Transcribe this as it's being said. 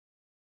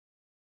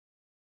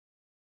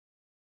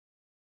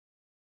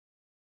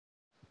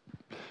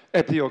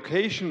At the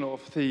occasion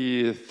of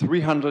the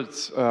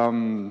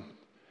 300th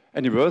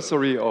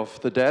anniversary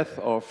of the death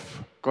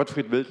of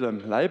Gottfried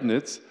Wilhelm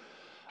Leibniz,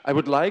 I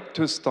would like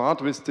to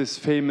start with this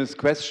famous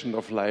question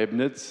of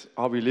Leibniz: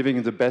 are we living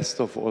in the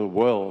best of all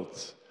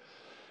worlds?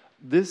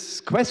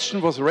 This question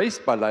was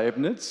raised by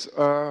Leibniz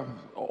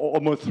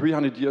almost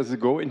 300 years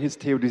ago in his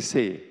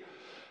Theodicee.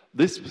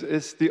 This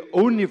is the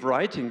only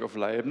writing of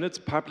Leibniz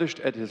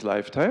published at his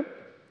lifetime.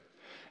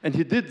 And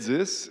he did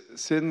this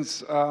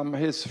since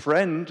his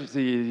friend,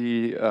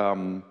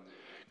 the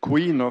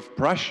Queen of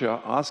Prussia,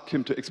 asked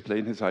him to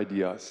explain his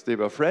ideas. They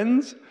were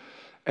friends,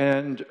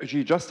 and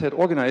she just had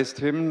organized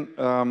him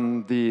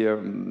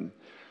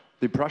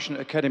the Prussian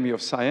Academy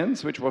of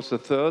Science, which was the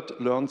third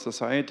learned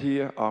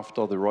society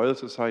after the Royal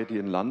Society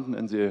in London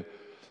and the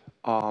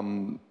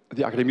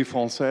Académie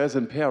Française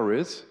in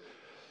Paris.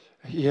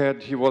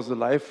 He was a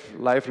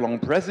lifelong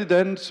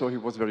president, so he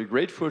was very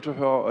grateful to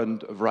her,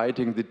 and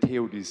writing the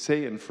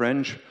Theodicee in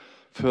French,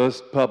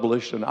 first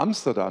published in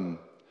Amsterdam.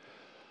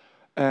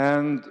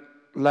 And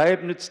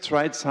Leibniz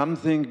tried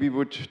something we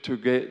would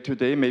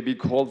today maybe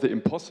call the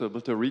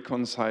impossible, to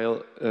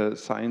reconcile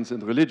science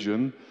and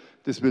religion.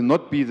 This will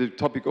not be the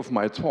topic of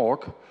my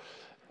talk.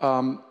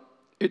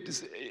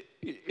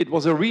 It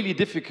was a really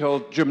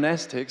difficult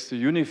gymnastics to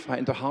unify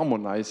and to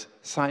harmonize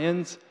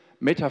science,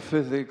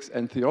 metaphysics,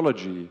 and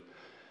theology.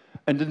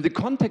 And in the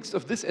context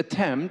of this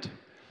attempt,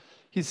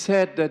 he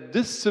said that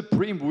this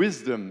supreme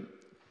wisdom,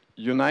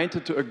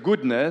 united to a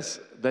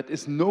goodness that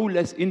is no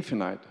less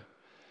infinite,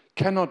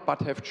 cannot but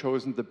have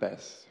chosen the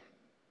best.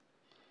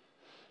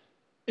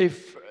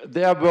 If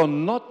there were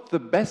not the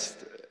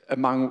best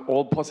among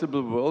all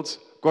possible worlds,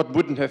 God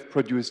wouldn't have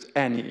produced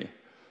any.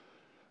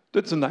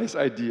 That's a nice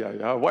idea,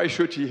 yeah? Why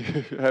should he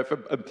have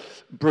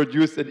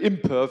produced an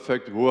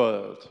imperfect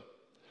world?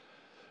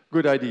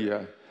 Good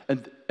idea.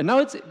 And now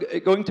it's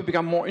going to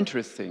become more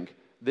interesting.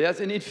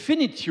 There's an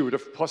infinitude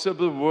of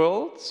possible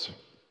worlds.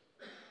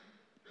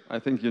 I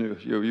think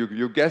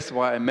you guess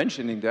why I'm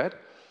mentioning that.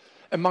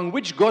 Among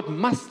which God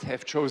must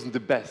have chosen the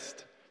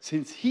best,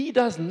 since he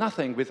does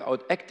nothing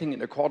without acting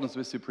in accordance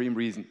with supreme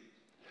reason.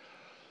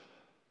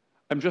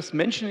 I'm just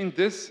mentioning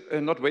this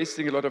and not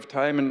wasting a lot of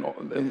time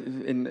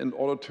in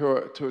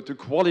order to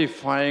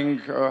qualifying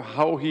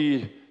how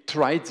he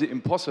tried the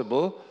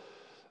impossible,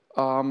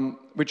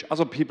 which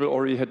other people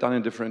already had done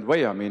in a different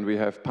way. I mean, we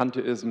have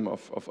pantheism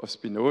of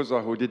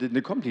Spinoza, who did it in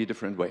a completely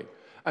different way.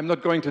 I'm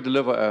not going to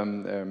deliver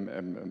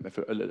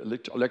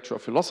a lecture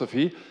of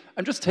philosophy.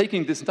 I'm just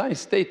taking this nice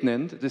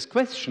statement, this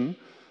question,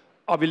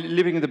 are we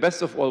living in the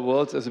best of all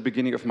worlds, as the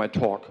beginning of my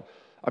talk.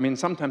 I mean,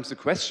 sometimes the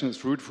question is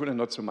fruitful and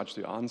not so much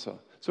the answer.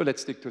 So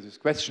let's stick to this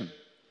question.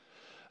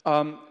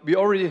 We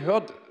already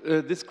heard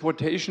this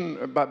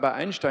quotation by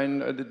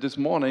Einstein this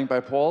morning,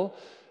 by Paul.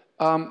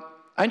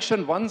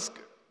 Einstein once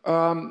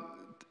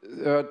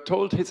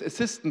told his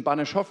assistant,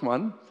 Barney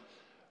Hoffman,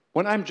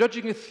 when I'm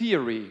judging a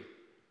theory,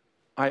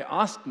 I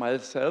ask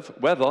myself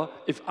whether,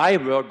 if I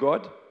were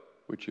God,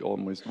 which he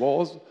almost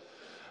was,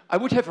 I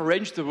would have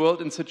arranged the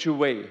world in such a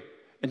way.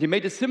 And he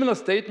made a similar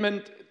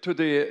statement to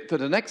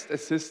the next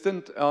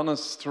assistant,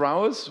 Ernest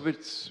Strauss,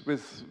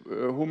 with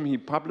whom he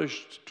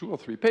published 2 or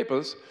 3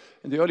 papers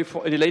in the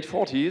late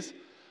 40s.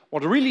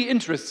 What really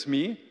interests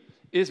me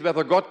is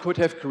whether God could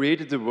have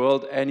created the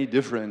world any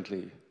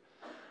differently.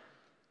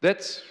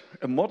 That's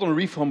a modern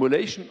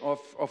reformulation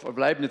of a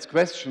Leibniz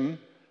question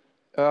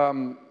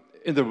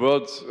in the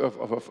words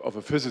of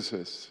a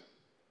physicist.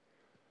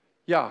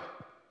 Yeah,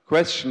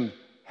 question,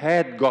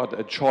 had God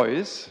a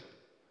choice?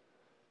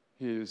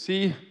 Here you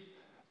see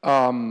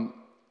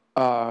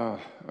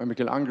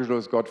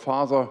Michelangelo's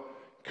Godfather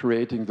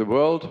creating the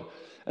world.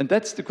 And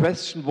that's the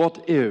question,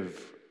 what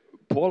if?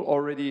 Paul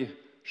already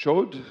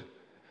showed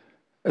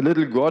a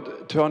little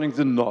God turning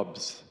the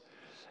knobs.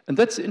 And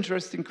that's an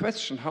interesting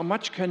question. How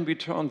much can we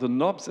turn the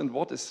knobs, and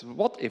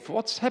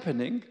what's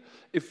happening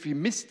if we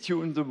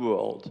mistune the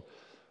world?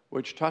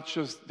 Which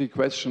touches the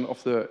question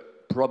of the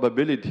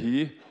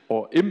probability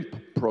or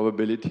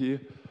improbability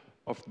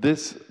of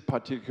this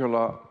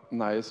particular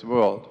nice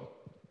world.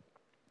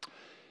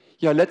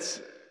 Yeah,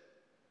 let's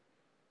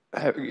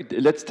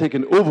take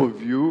an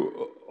overview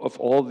of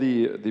all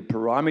the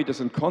parameters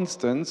and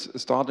constants,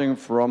 starting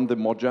from the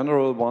more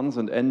general ones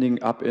and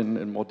ending up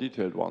in more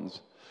detailed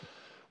ones.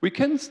 We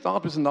can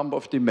start with a number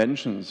of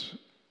dimensions.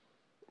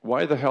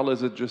 Why the hell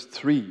is it just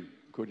 3?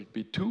 Could it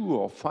be 2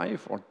 or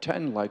 5 or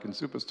 10, like in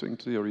superstring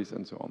theories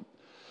and so on?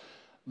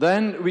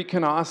 Then we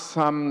can ask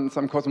some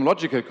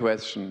cosmological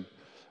question.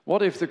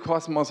 What if the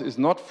cosmos is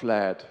not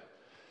flat?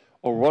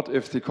 Or what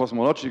if the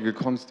cosmological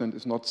constant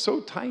is not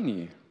so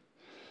tiny?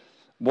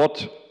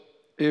 What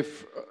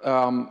if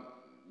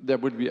there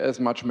would be as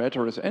much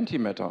matter as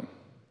antimatter?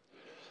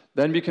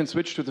 Then we can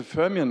switch to the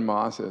fermion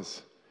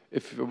masses.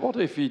 What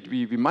if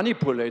we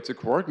manipulate the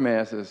quark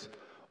masses?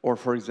 Or,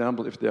 for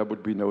example, if there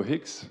would be no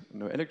Higgs,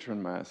 no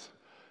electron mass?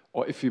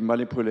 Or if we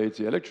manipulate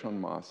the electron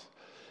mass?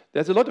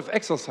 There's a lot of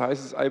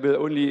exercises. I will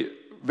only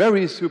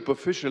very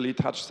superficially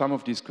touch some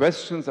of these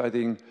questions. I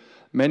think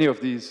many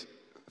of these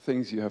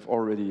things you have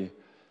already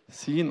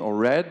seen or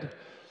read.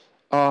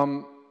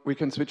 We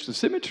can switch to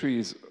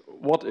symmetries.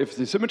 What if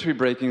the symmetry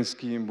breaking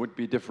scheme would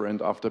be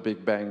different after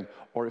Big Bang,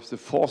 or if the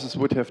forces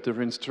would have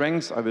different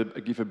strengths? I will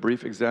give a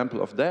brief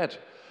example of that.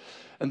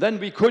 And then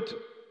we could,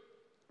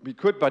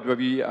 but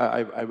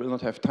I will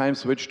not have time,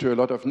 switch to a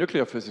lot of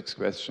nuclear physics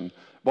questions.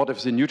 What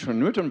if the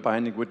neutron-neutron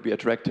binding would be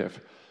attractive,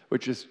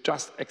 which is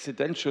just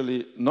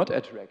accidentally not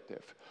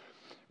attractive?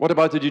 What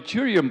about the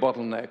deuterium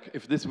bottleneck,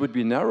 if this would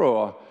be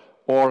narrower,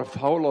 or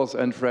Fowler's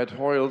and Fred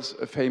Hoyle's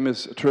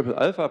famous triple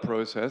alpha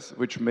process,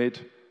 which made,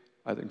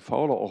 I think,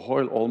 Fowler or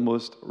Hoyle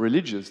almost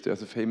religious.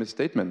 There's a famous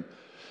statement.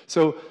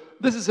 So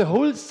this is a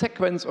whole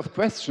sequence of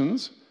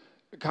questions,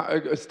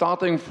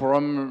 starting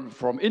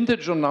from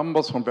integer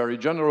numbers, from very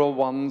general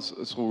ones,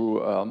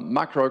 through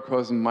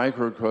macrocosm,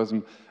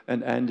 microcosm,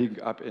 and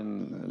ending up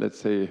in, let's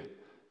say,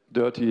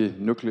 dirty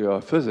nuclear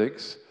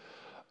physics.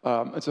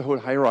 It's a whole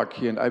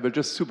hierarchy, and I will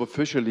just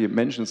superficially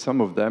mention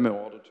some of them in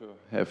order to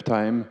have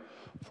time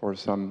for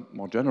some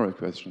more general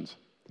questions.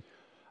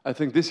 I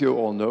think this you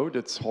all know,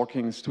 that's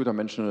Hawking's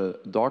two-dimensional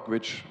dog,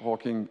 which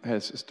Hawking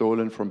has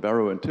stolen from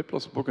Barrow and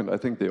Tipler's book, and I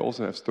think they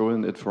also have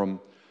stolen it from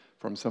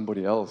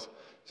somebody else.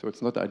 So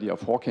it's not the idea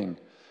of Hawking.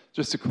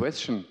 Just a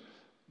question,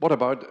 what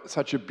about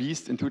such a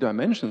beast in 2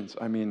 dimensions?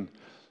 I mean,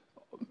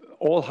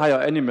 all higher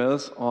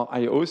animals are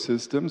I/O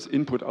systems,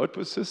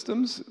 input-output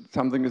systems.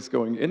 Something is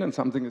going in and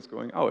something is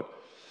going out.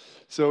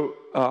 So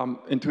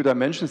in 2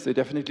 dimensions, they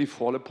definitely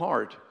fall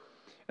apart.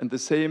 And the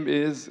same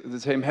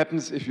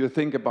happens if you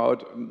think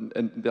about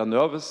their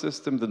nervous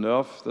system, the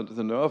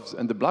nerves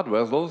and the blood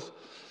vessels.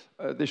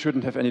 They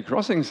shouldn't have any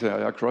crossings there.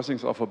 Yeah?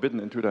 Crossings are forbidden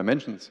in 2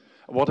 dimensions.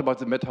 What about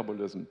the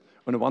metabolism?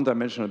 On a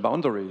 1-dimensional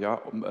boundary, yeah?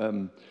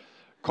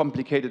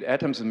 Complicated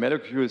atoms and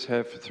molecules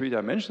have 3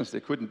 dimensions. They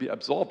couldn't be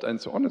absorbed,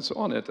 and so on and so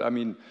on. I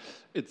mean,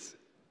 it's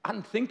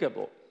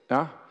unthinkable.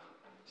 Yeah?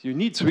 You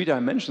need 3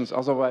 dimensions,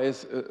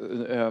 otherwise,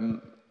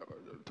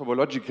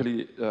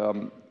 topologically,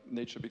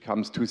 nature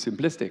becomes too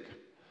simplistic.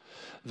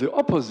 The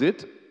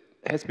opposite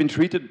has been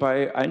treated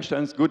by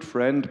Einstein's good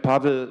friend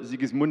Pavel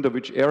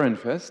Sigismundovich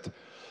Ehrenfest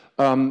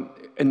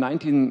in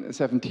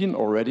 1917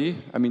 already.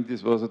 I mean,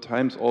 these were the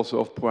times also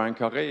of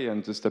Poincaré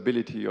and the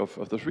stability of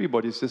the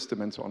three-body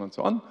system and so on and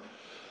so on.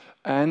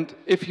 And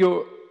if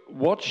you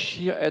watch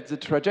here at the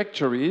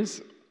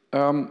trajectories,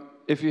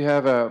 if you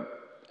have a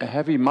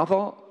heavy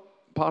mother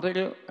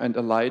particle and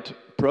a light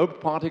probe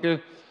particle,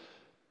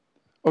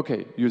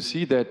 okay, you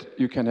see that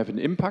you can have an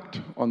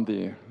impact on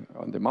the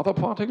mother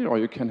particle, or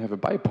you can have a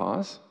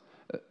bypass.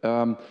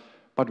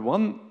 But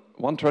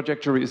one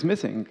trajectory is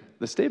missing,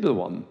 the stable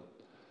one,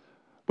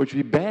 which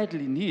we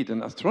badly need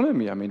in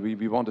astronomy. I mean,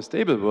 we want a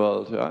stable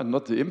world, yeah, and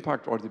not the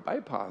impact or the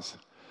bypass.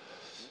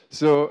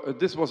 So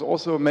this was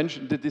also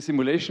mentioned, the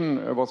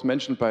simulation was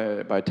mentioned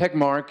by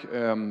Tegmark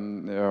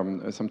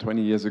some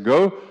 20 years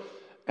ago,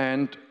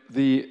 and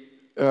the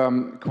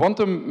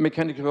quantum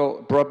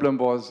mechanical problem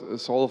was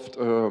solved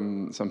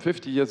some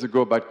 50 years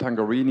ago by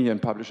Tangarini and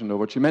published in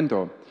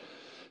Novecimento.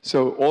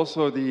 So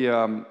also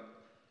the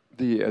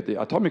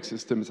atomic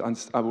systems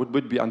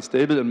would be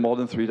unstable in more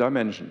than 3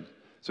 dimensions.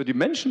 So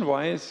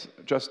dimension-wise,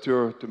 just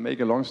to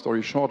make a long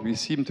story short, we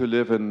seem to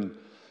live in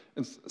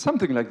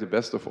something like the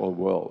best of all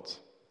worlds.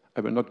 I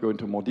will not go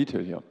into more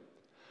detail here.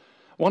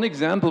 One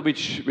example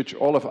which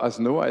all of us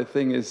know, I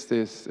think, is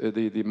this,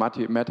 the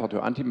matter to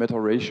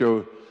antimatter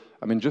ratio.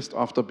 I mean, just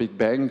after Big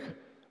Bang,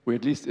 we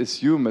at least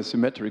assume a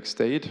symmetric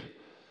state,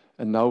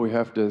 and now we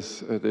have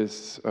this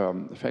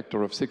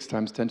factor of 6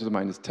 times 10 to the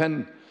minus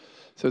 10.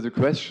 So the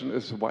question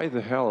is, why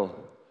the hell?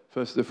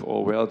 First of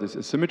all, where this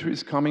asymmetry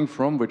is coming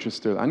from, which is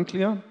still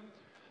unclear,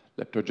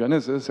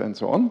 leptogenesis and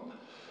so on.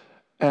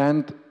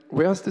 And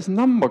where's this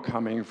number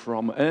coming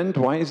from, and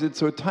why is it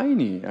so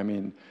tiny? I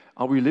mean,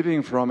 are we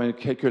living from a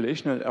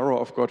calculational error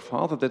of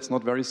Godfather? That's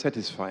not very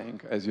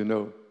satisfying, as you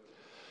know.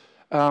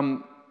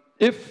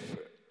 If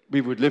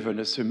we would live in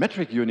a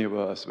symmetric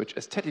universe, which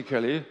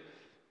aesthetically,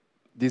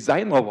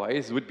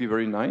 designer-wise, would be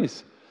very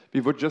nice,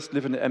 we would just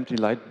live in an empty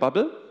light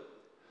bubble.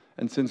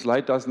 And since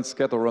light doesn't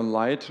scatter on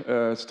light,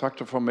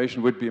 structure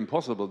formation would be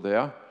impossible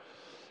there.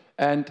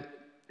 And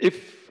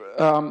if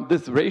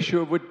this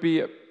ratio would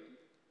be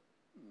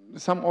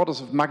some orders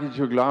of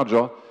magnitude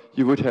larger,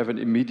 you would have an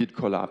immediate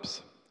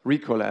collapse,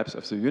 recollapse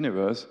of the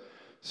universe.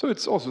 So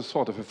it's also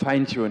sort of a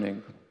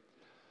fine-tuning.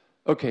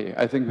 Okay,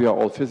 I think we are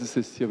all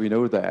physicists here, we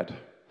know that.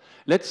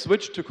 Let's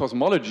switch to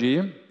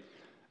cosmology,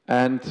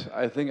 and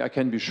I think I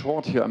can be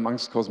short here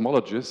amongst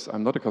cosmologists.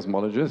 I'm not a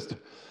cosmologist.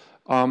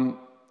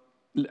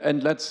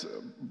 And let's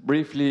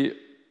briefly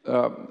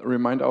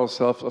remind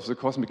ourselves of the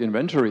cosmic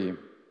inventory.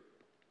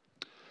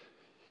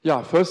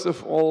 Yeah, first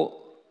of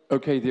all,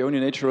 okay, the only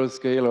natural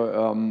scale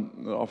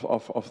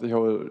of the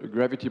whole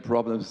gravity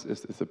problems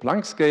is the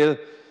Planck scale,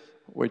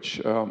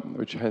 which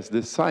has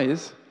this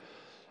size.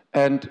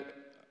 And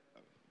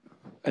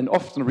an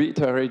often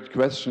reiterated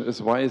question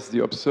is, why is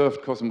the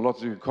observed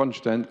cosmological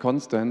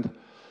constant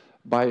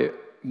by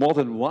more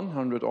than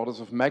 100 orders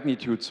of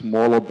magnitude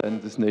smaller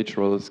than this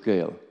natural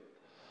scale?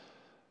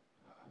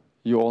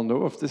 You all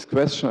know of this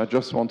question, I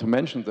just want to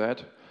mention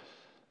that.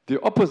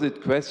 The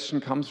opposite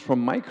question comes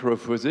from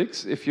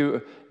microphysics if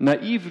you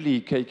naively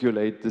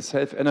calculate the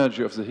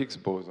self-energy of the Higgs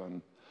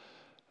boson.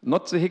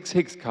 Not the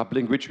Higgs-Higgs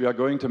coupling, which we are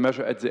going to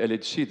measure at the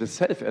LHC, the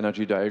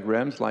self-energy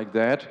diagrams like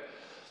that.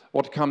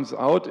 What comes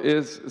out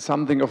is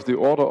something of the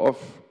order of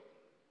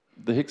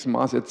the Higgs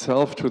mass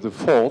itself to the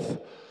fourth,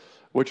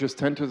 which is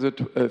 10 to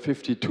the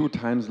 52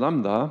 times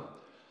lambda.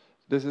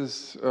 This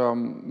is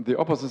the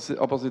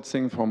opposite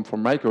thing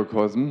from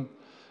microcosm.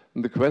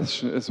 And the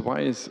question is,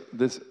 why is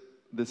this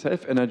the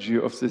self-energy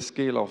of this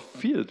scalar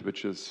field,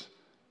 which is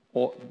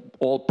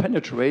all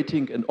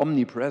penetrating and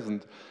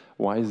omnipresent,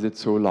 why is it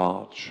so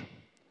large?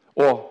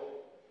 Or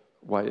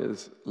why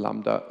is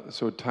lambda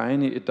so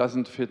tiny? It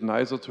doesn't fit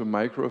neither to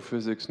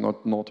microphysics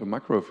nor to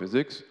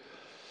macrophysics.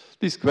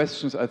 These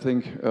questions, I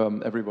think,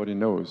 everybody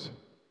knows.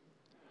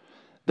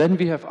 Then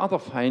we have other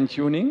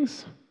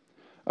fine-tunings.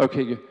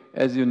 Okay,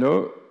 as you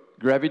know,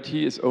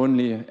 gravity is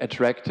only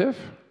attractive,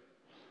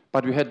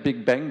 but we had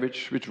Big Bang,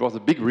 which was a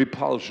big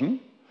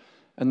repulsion.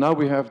 And now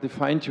we have the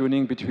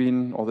fine-tuning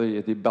between, or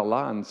the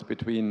balance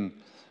between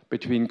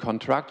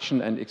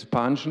contraction and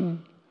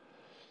expansion,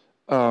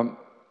 or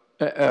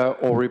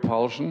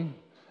repulsion,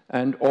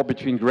 or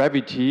between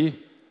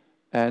gravity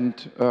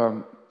and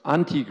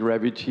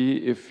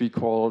anti-gravity, if we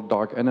call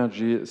dark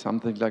energy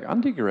something like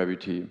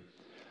anti-gravity.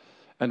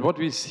 And what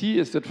we see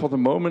is that for the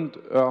moment,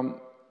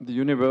 the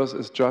universe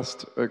is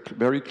just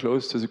very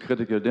close to the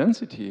critical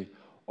density,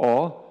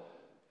 or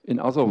in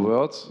other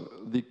words,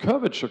 the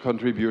curvature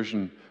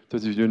contribution to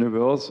the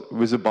universe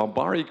with a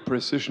barbaric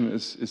precision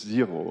is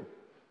zero.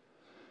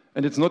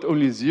 And it's not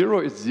only zero,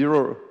 it's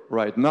zero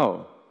right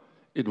now.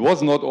 It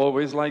was not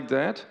always like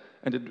that,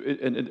 and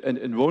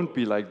it won't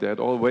be like that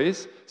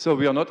always. So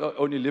we are not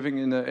only living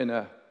in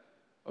a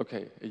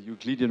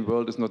Euclidean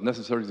world is not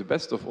necessarily the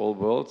best of all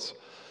worlds,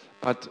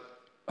 but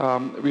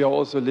we are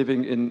also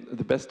living in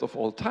the best of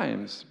all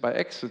times. By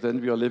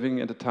accident, we are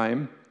living at a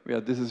time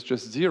where this is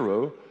just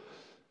zero,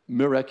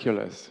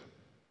 miraculous.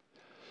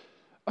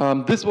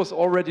 This was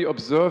already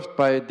observed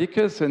by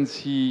Dicke since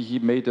he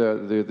made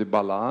the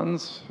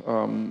balance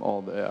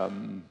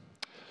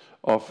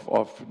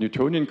of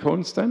Newtonian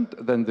constant,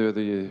 then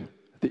the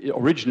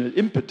original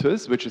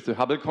impetus, which is the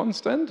Hubble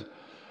constant,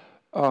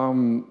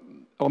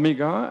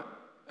 omega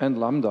and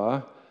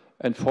lambda,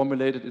 and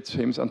formulated its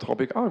famous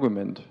anthropic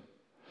argument.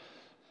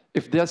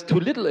 If there's too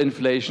little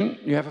inflation,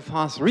 you have a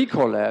fast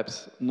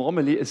recollapse.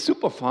 Normally, a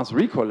super fast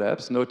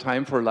recollapse, no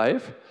time for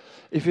life.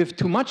 If you have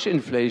too much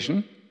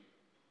inflation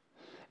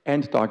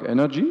and dark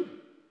energy,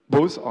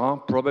 both are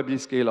probably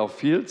scalar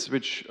fields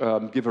which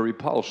give a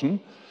repulsion.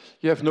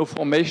 You have no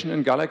formation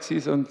in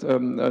galaxies and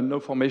no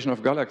formation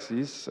of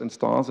galaxies and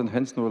stars, and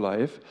hence no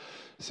life,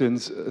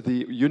 since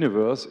the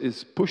universe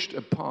is pushed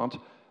apart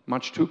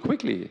much too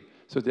quickly.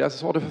 So there's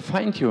sort of a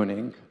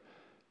fine-tuning,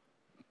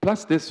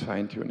 plus this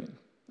fine-tuning.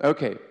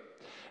 Okay,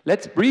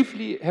 let's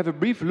briefly have a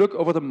brief look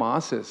over the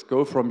masses,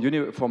 go from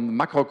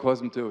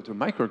macrocosm to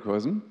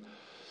microcosm.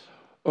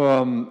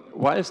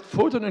 Whilst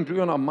photon and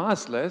gluon are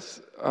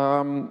massless,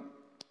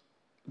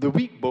 the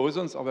weak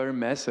bosons are very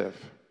massive.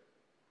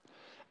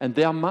 And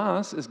their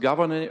mass is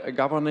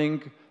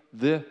governing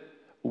the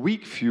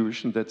weak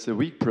fusion, that's a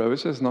weak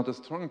process, not a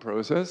strong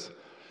process,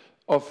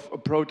 of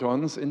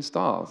protons in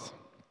stars.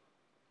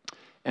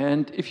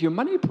 And if you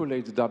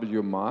manipulate the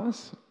W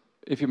mass,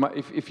 if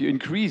you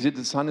increase it,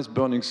 the sun is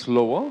burning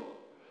slower,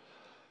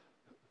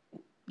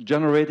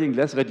 generating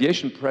less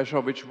radiation pressure,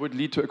 which would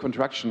lead to a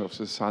contraction of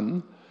the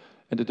sun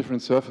and a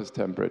different surface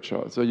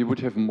temperature. So you would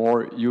have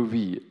more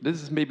UV.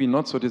 This is maybe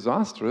not so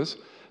disastrous,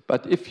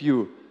 but if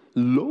you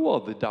lower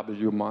the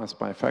W mass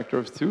by a factor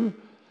of 2,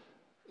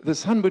 the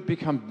sun would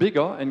become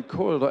bigger and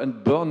colder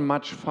and burn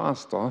much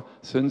faster,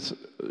 since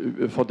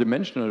for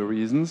dimensional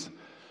reasons,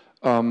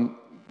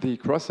 the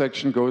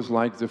cross-section goes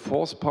like the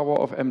force power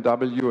of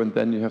MW, and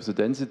then you have the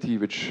density,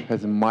 which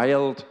has a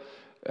mild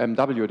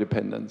MW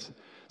dependence.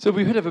 So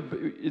we would have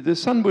the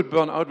sun would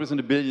burn out within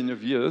 1 billion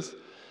of years,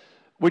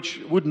 which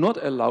would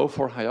not allow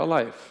for higher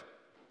life.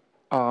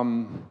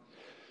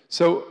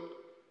 So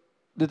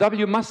the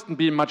W mustn't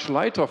be much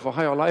lighter for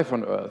higher life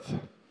on Earth.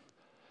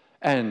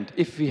 And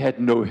if we had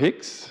no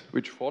Higgs,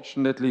 which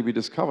fortunately we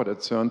discovered at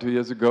CERN 2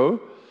 years ago,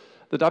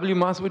 the W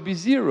mass would be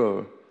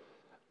 0.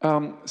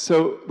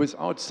 So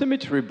without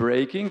symmetry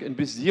breaking and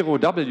with 0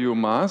 W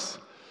mass,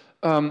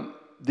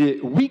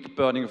 the weak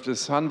burning of the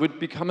sun would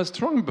become a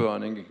strong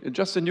burning,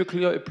 just a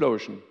nuclear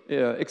explosion,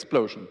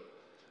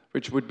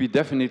 which would be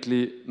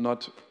definitely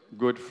not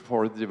good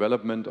for the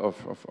development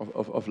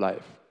of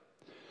life.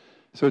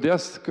 So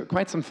there's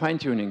quite some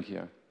fine-tuning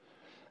here.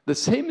 The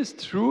same is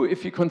true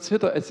if you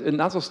consider as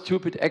another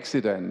stupid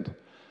accident.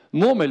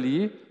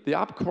 Normally, the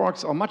up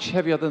quarks are much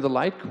heavier than the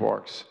light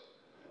quarks.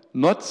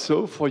 Not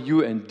so for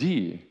U and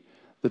D.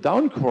 The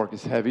down quark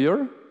is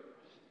heavier,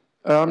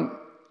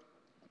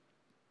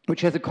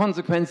 which has a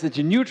consequence that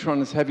the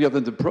neutron is heavier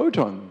than the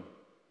proton.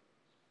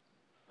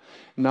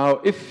 Now,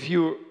 if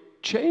you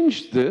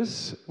change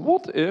this,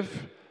 what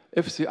if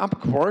the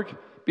up quark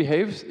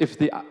behaves, if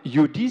the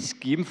UD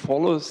scheme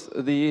follows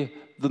the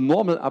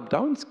normal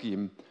up-down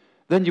scheme?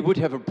 then you would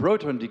have a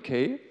proton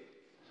decay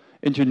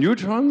into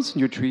neutrons,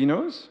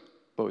 neutrinos,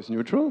 both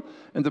neutral,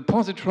 and the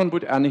positron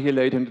would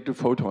annihilate into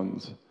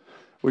photons,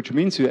 which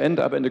means you end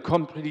up in a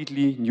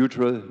completely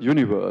neutral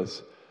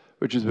universe,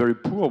 which is a very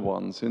poor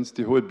one, since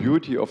the whole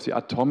beauty of the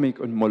atomic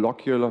and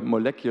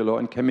molecular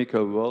and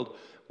chemical world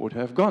would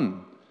have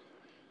gone.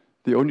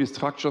 The only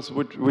structures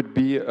would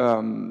be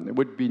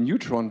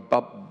neutron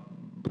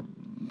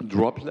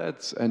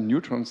droplets and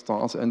neutron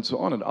stars and so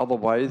on, and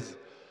otherwise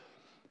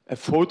a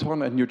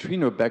photon and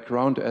neutrino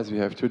background as we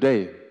have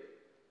today.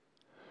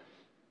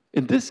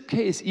 In this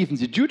case, even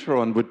the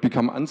deuteron would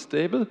become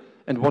unstable,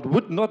 and what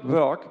would not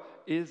work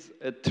is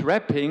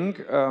trapping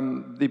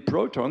the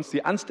protons,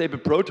 the unstable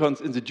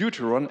protons in the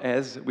deuteron,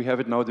 as we have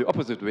it now the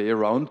opposite way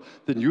around.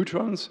 The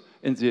neutrons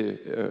in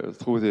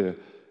through the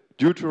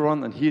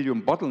deuteron and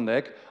helium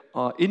bottleneck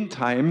are in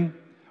time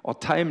or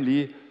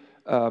timely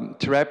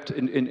trapped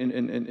in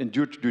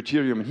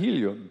deuterium and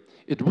helium.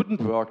 It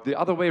wouldn't work. The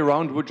other way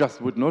around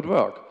would not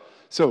work.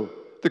 So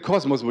the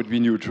cosmos would be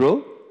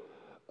neutral,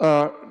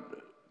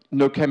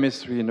 no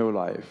chemistry, no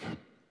life.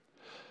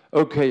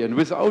 Okay, and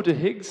without a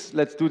Higgs,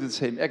 let's do the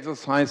same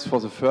exercise for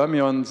the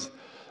fermions.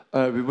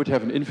 We would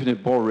have an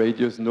infinite Bohr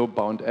radius, no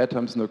bound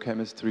atoms, no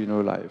chemistry,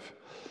 no life.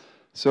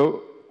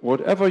 So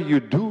whatever you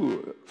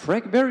do,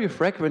 very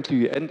frequently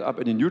you end up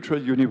in a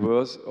neutral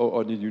universe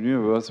or in a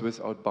universe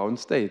without bound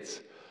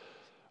states.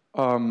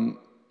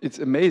 It's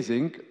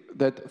amazing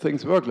that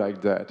things work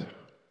like that.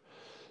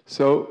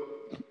 So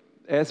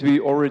as we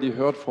already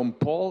heard from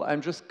Paul,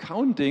 I'm just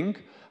counting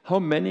how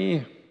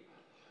many,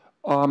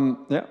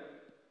 yeah.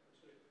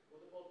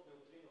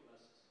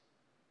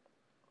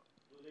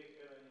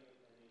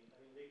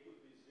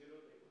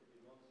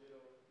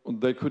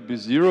 They could be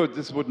zero.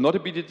 This would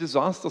not be a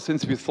disaster,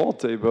 since we thought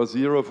they were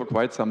zero for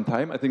quite some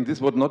time. I think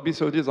this would not be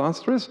so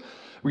disastrous.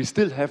 We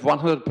still have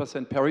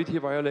 100% parity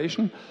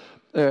violation.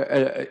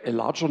 A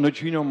larger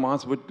neutrino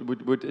mass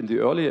would in the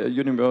earlier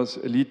universe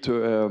lead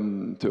to a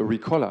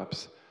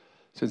recollapse,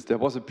 since there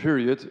was a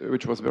period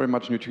which was very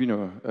much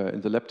neutrino,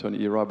 in the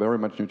lepton era, very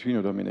much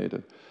neutrino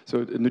dominated.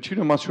 So the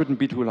neutrino mass shouldn't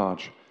be too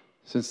large,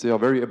 since they are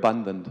very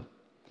abundant.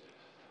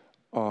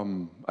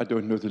 I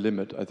don't know the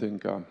limit. I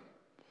think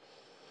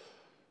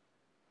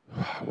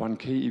 1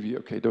 keV,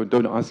 okay,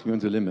 don't ask me on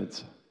the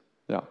limits.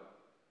 Yeah.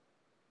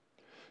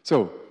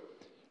 So,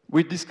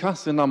 we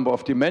discussed the number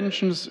of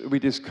dimensions, we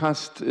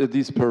discussed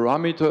these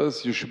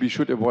parameters. We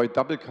should avoid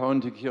double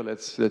counting here.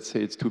 Let's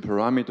say it's 2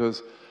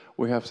 parameters.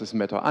 We have this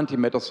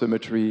matter-antimatter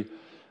symmetry.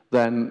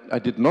 Then I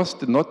did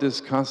not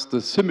discuss the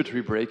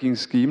symmetry breaking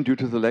scheme due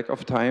to the lack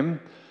of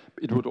time.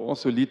 It would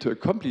also lead to a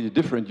completely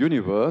different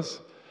universe.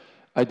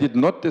 I did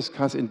not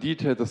discuss in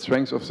detail the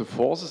strength of the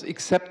forces,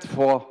 except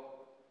for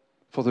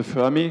the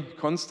Fermi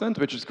constant,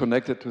 which is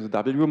connected to the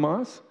W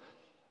mass.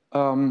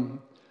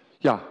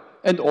 Yeah,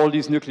 and all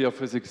these nuclear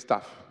physics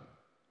stuff.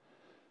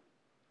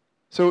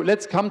 So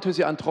let's come to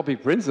the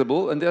anthropic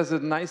principle, and there's a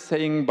nice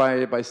saying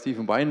by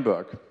Steven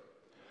Weinberg.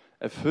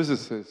 A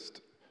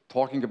physicist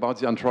talking about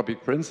the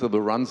anthropic principle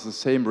runs the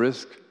same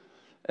risk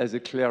as a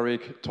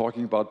cleric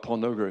talking about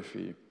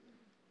pornography.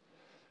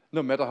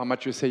 No matter how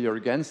much you say you're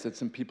against it,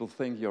 some people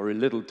think you're a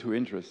little too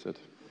interested.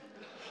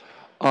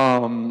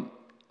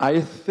 I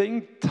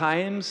think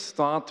times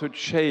start to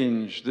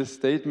change. This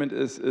statement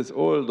is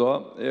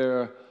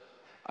older.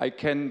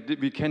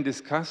 We can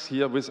discuss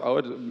here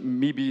without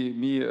me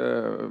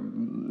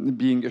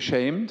being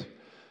ashamed.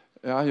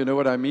 Yeah, you know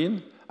what I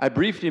mean? I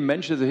briefly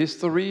mentioned the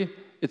history.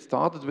 It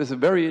started with a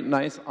very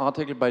nice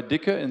article by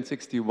Dicke in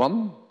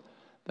 '61.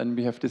 Then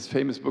we have this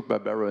famous book by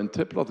Barrow and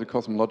Tipler, The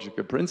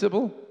Cosmological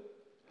Principle,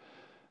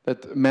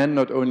 that man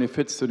not only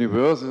fits the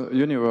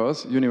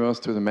universe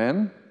to the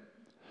man.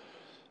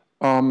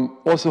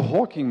 Also,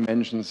 Hawking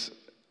mentions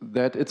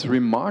that it's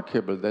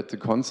remarkable that the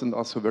constants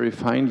are so very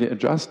finely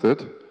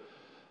adjusted.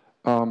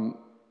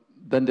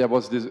 Then there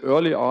was this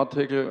early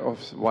article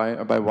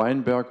by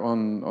Weinberg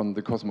on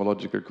the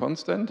cosmological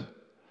constant.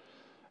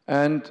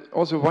 And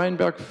also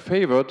Weinberg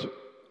favored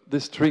the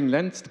string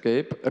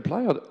landscape,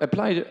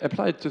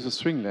 applied to the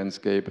string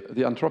landscape.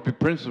 The anthropic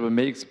principle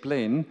may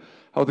explain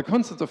how the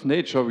constants of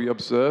nature we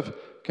observe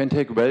can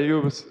take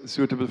values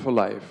suitable for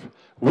life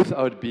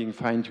without being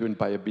fine-tuned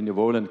by a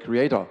benevolent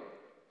creator.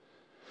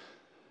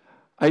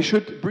 I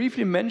should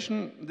briefly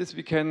mention, this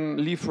we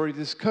can leave for a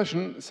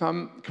discussion,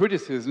 some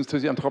criticisms to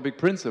the anthropic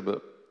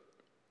principle.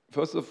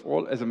 First of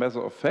all, as a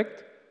matter of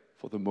fact,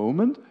 for the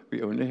moment,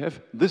 we only have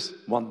this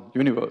one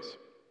universe.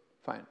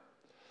 Fine.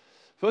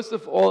 First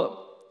of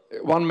all,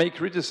 one may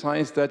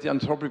criticize that the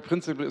anthropic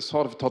principle is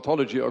sort of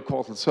tautology or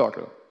causal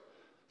circle,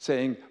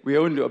 saying we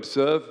only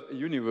observe a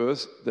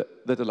universe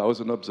that allows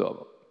an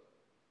observer.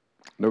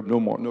 No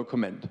more, no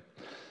comment.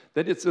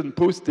 Then it's a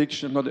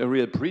post-diction, not a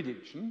real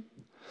prediction.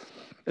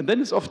 And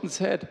then it's often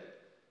said,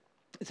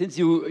 since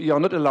you are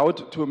not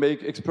allowed to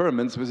make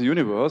experiments with the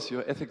universe,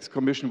 your ethics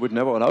commission would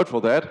never allow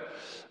for that,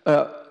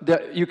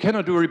 you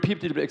cannot do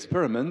repeatable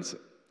experiments,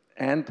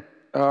 and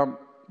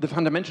the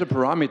fundamental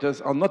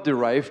parameters are not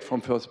derived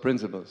from first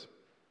principles.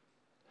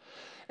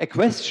 A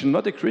question,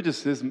 not a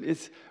criticism,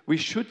 is we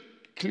should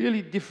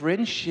clearly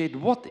differentiate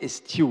what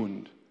is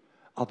tuned.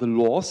 Are the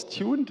laws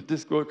tuned?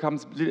 This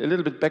comes a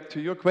little bit back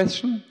to your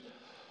question.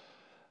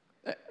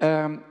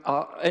 And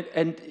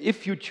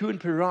if you tune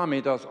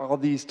parameters, are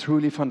these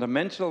truly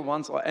fundamental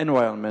ones or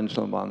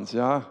environmental ones?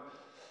 Yeah.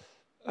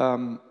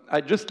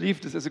 I just leave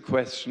this as a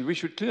question. We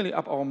should clearly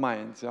up our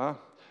minds. Yeah.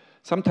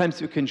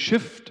 Sometimes you can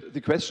shift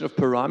the question of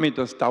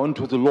parameters down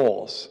to the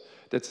laws.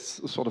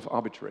 That's sort of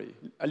arbitrary.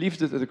 I leave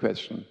this as a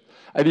question.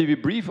 I will be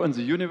brief on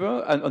the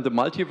universe and on the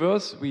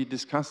multiverse. We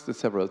discussed this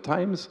several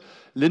times.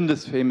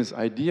 Linde's famous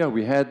idea,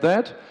 we had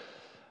that.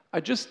 I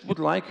just would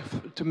like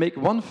to make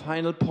one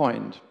final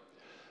point.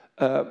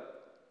 A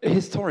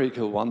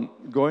historical one,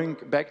 going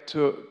back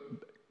to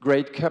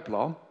great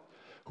Kepler,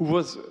 who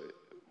was,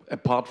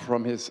 apart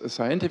from his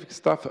scientific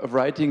stuff,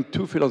 writing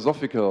two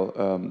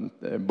philosophical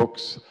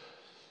books.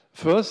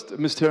 First,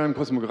 Mysterium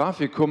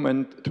Cosmographicum,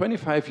 and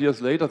 25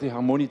 years later, the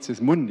Harmonices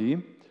Mundi.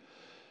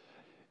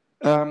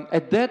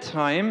 At that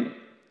time,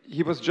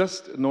 he was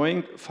just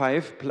knowing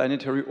 5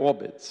 planetary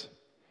orbits.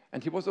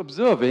 And he was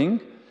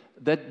observing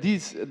that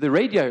the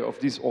radii of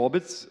these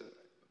orbits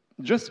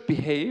just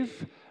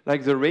behave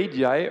like the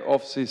radii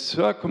of the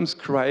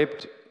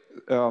circumscribed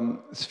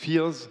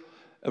spheres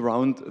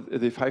around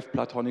the 5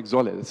 Platonic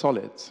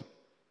solids,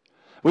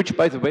 which,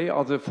 by the way,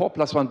 are the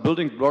 4+1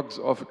 building blocks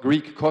of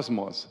Greek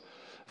cosmos.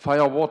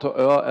 Fire, water,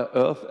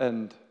 earth,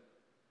 and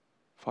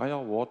fire,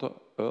 water,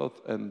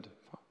 earth, and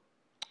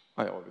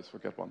I always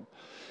forget one.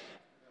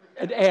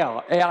 And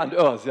air and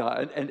earth,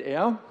 yeah, and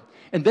air.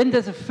 And then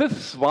there's a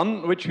 5th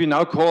one, which we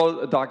now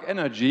call dark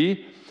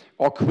energy,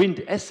 or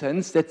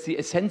quintessence. That's the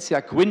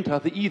essentia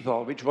quinta, the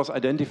ether, which was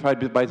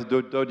identified by the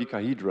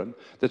dodecahedron.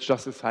 That's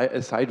just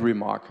a side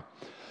remark.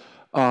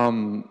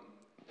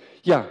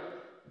 Yeah.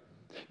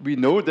 We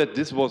know that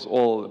this was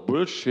all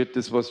bullshit,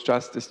 this was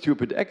just a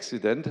stupid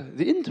accident.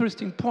 The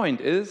interesting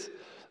point is,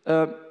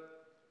 we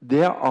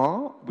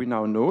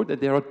now know that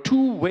there are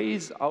 2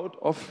 ways out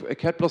of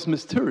Kepler's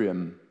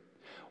mysterium.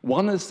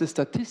 One is the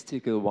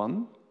statistical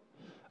one.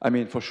 I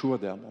mean, for sure,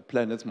 there are more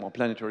planets, more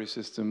planetary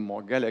systems,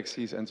 more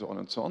galaxies, and so on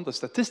and so on. The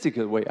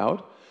statistical way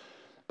out,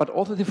 but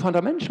also the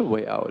fundamental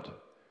way out.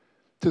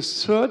 To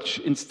search,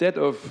 instead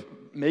of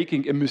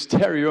making a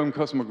Mysterium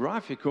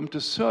Cosmographicum,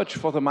 to search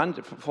for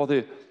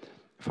the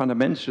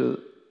fundamental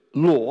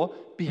law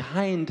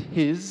behind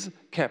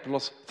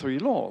Kepler's 3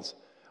 laws,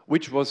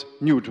 which was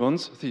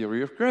Newton's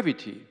theory of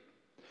gravity.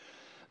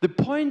 The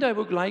point I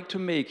would like to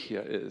make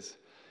here is,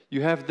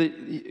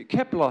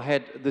 Kepler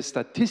had the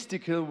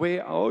statistical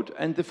way out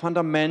and the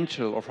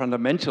fundamental, or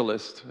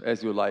fundamentalist,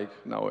 as you like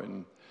now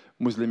in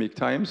Muslimic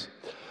times.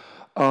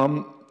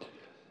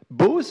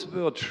 Both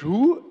were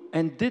true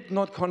and did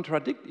not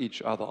contradict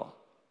each other.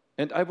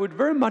 And I would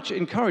very much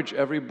encourage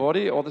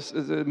everybody, or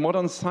the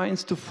modern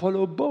science, to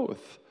follow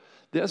both.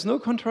 There's no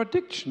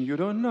contradiction, you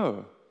don't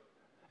know.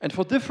 And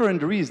for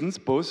different reasons,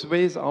 both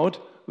ways out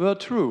were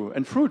true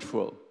and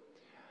fruitful.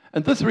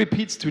 And this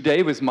repeats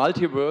today with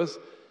multiverse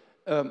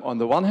on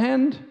the one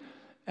hand,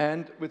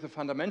 and with the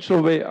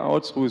fundamental way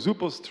out through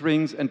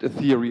superstrings and a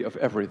theory of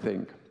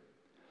everything.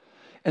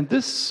 And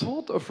this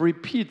sort of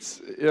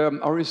repeats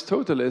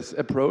Aristotle's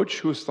approach,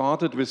 who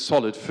started with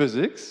solid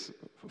physics,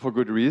 for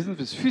good reason,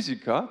 with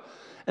Physica,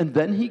 and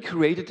then he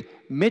created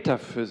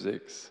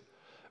metaphysics,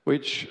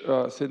 which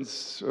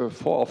since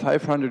 400 or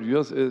 500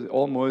 years is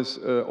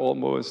almost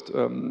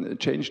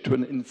changed to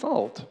an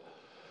insult.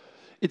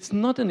 It's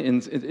not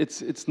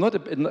it's not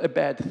a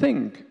bad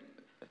thing.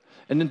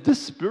 And in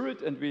this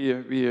spirit, and we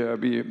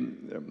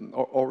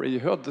already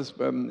heard this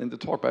in the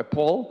talk by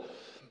Paul,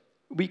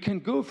 we can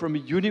go from a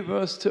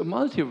universe to a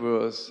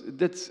multiverse.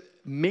 That's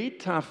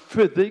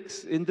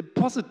metaphysics in the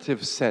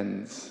positive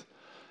sense.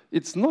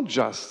 It's not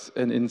just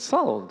an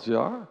insult,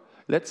 yeah?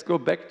 Let's go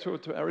back to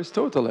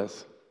Aristotle.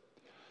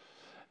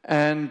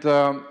 And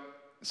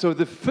so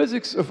the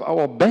physics of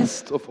our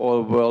best of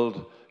all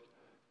world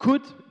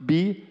could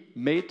be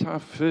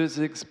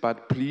metaphysics,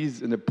 but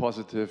please in a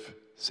positive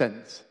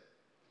sense.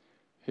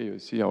 Here you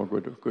see our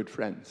good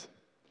friends.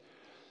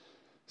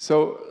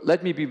 So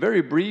let me be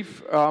very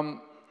brief.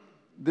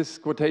 This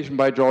quotation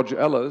by George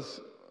Ellis,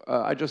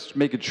 I just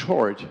make it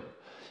short.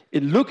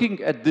 In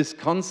looking at this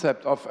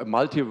concept of a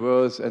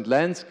multiverse and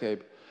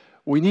landscape,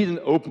 we need an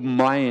open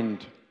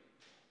mind,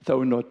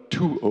 though not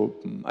too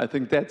open. I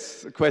think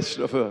that's a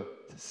question of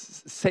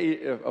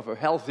a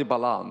healthy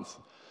balance.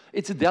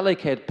 It's a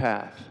delicate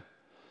path.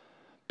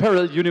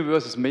 Parallel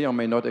universes may or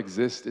may not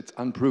exist. It's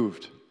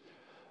unproved.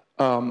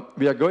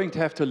 We are going to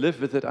have to live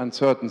with that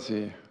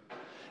uncertainty.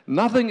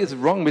 Nothing is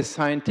wrong with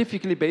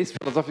scientifically based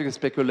philosophical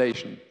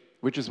speculation,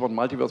 which is what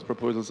multiverse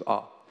proposals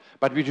are.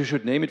 But we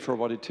should name it for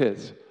what it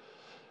is.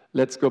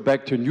 Let's go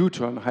back to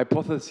Newton.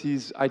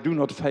 Hypotheses, I do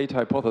not fight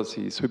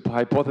hypotheses.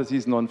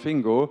 Hypotheses non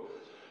fingo.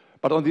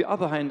 But on the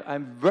other hand,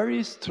 I'm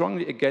very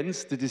strongly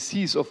against the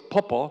disease of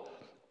Popper,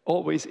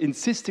 always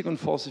insisting on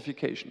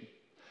falsification.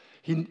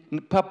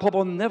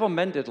 Popper never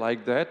meant it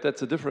like that.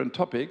 That's a different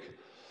topic.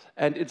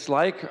 And it's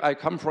like, I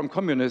come from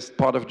communist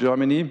part of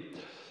Germany.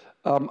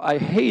 I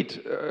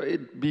hate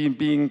that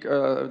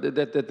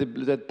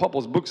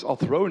Popper's books are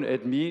thrown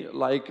at me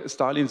like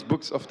Stalin's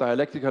books of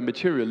dialectical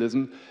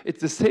materialism.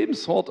 It's the same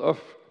sort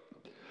of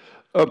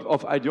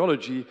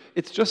ideology.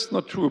 It's just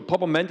not true.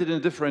 Popper meant it in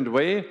a different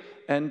way.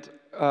 And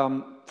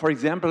for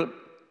example,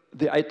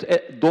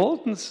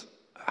 Dalton's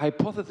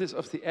hypothesis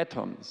of the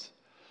atoms,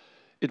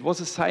 it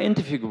was a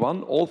scientific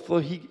one,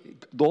 although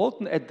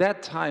Dalton at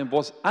that time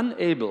was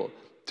unable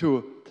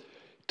to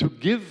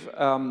give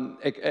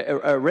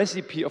a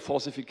recipe of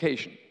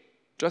falsification.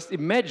 Just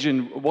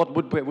imagine what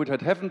would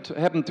have happened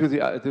to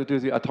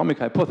the atomic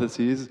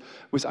hypotheses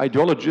with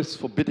ideologists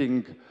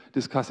forbidding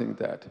discussing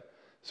that.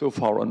 So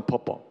far on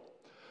Popper.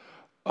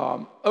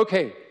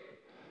 Okay.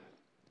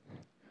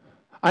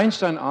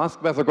 Einstein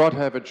asked whether God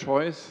had a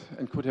choice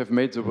and could have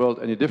made the world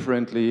any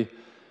differently.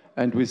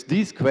 And with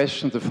these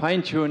questions, the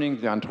fine-tuning,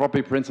 the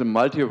anthropic principle,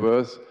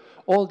 multiverse,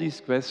 all these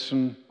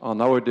questions are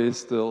nowadays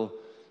still,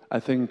 I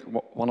think,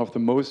 one of the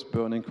most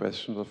burning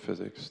questions of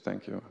physics.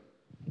 Thank you.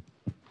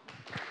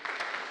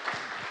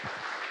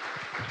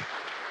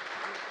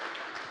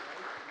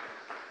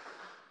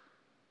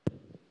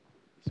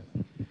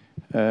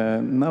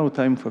 Now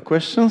time for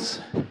questions.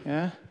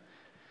 Yeah.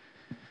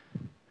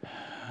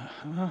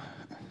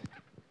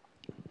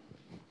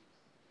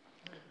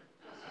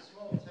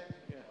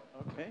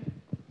 Okay.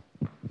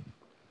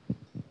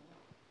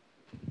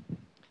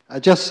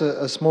 Just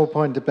a small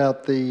point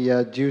about the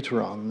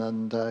deuteron,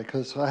 and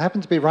because I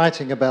happened to be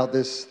writing about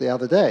this the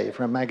other day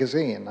for a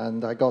magazine,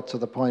 and I got to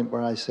the point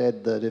where I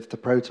said that if the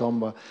proton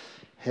were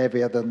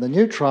heavier than the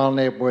neutron,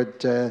 it would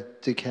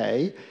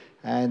decay,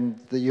 and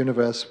the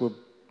universe would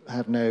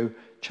have no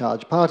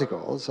charged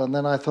particles. And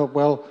then I thought,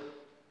 well,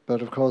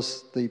 but of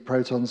course the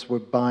protons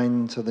would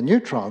bind to the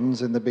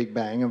neutrons in the Big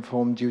Bang and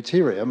form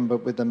deuterium,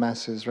 but with the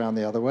masses round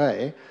the other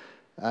way.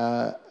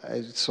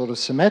 It's sort of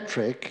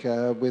symmetric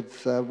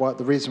with what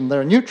the reason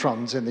there are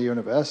neutrons in the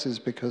universe is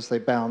because they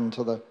bound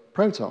to the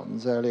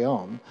protons early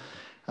on.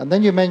 And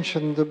then you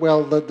mentioned that,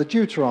 well, the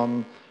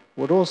deuteron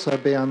would also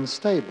be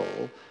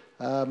unstable.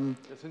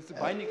 Since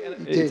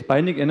the its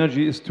binding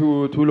energy is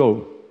too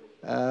low.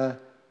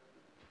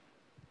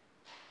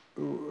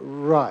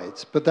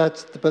 Right, but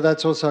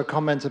that's also a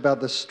comment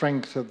about the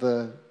strength of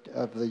the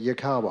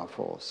Yukawa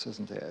force,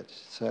 isn't it?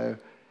 So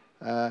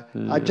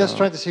I'm just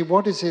trying to see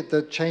what is it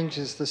that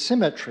changes the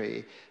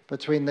symmetry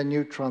between the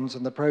neutrons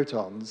and the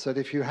protons, that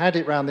if you had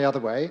it round the other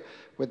way,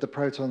 with the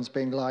protons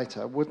being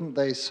lighter, wouldn't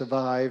they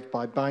survive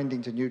by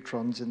binding to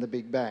neutrons in the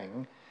Big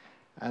Bang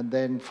and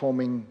then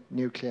forming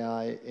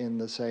nuclei in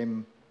the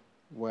same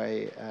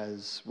way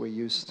as we're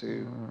used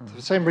to, for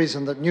the same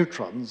reason that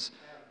neutrons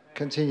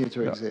continue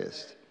to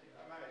exist?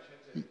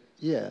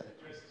 Yeah.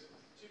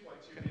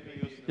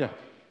 Yeah.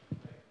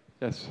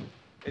 Yes.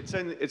 It's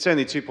only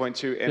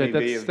 2.2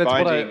 MeV of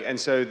binding, and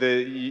so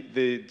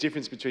the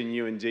difference between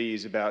U and D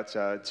is about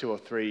 2 or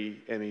 3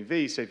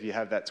 MeV. So if you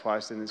have that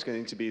twice, then it's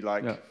going to be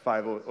like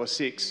 5 or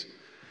 6,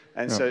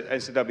 and so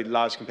that'll be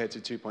large compared to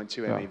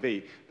 2.2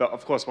 MeV. But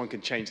of course, one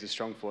can change the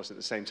strong force at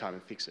the same time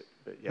and fix it.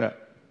 But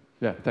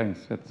yeah,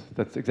 thanks.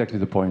 That's exactly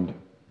the point.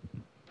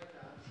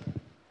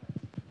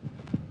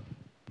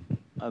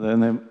 Are there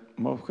any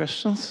more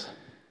questions?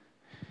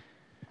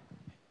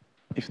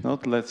 If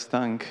not, let's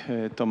thank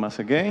Thomas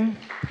again.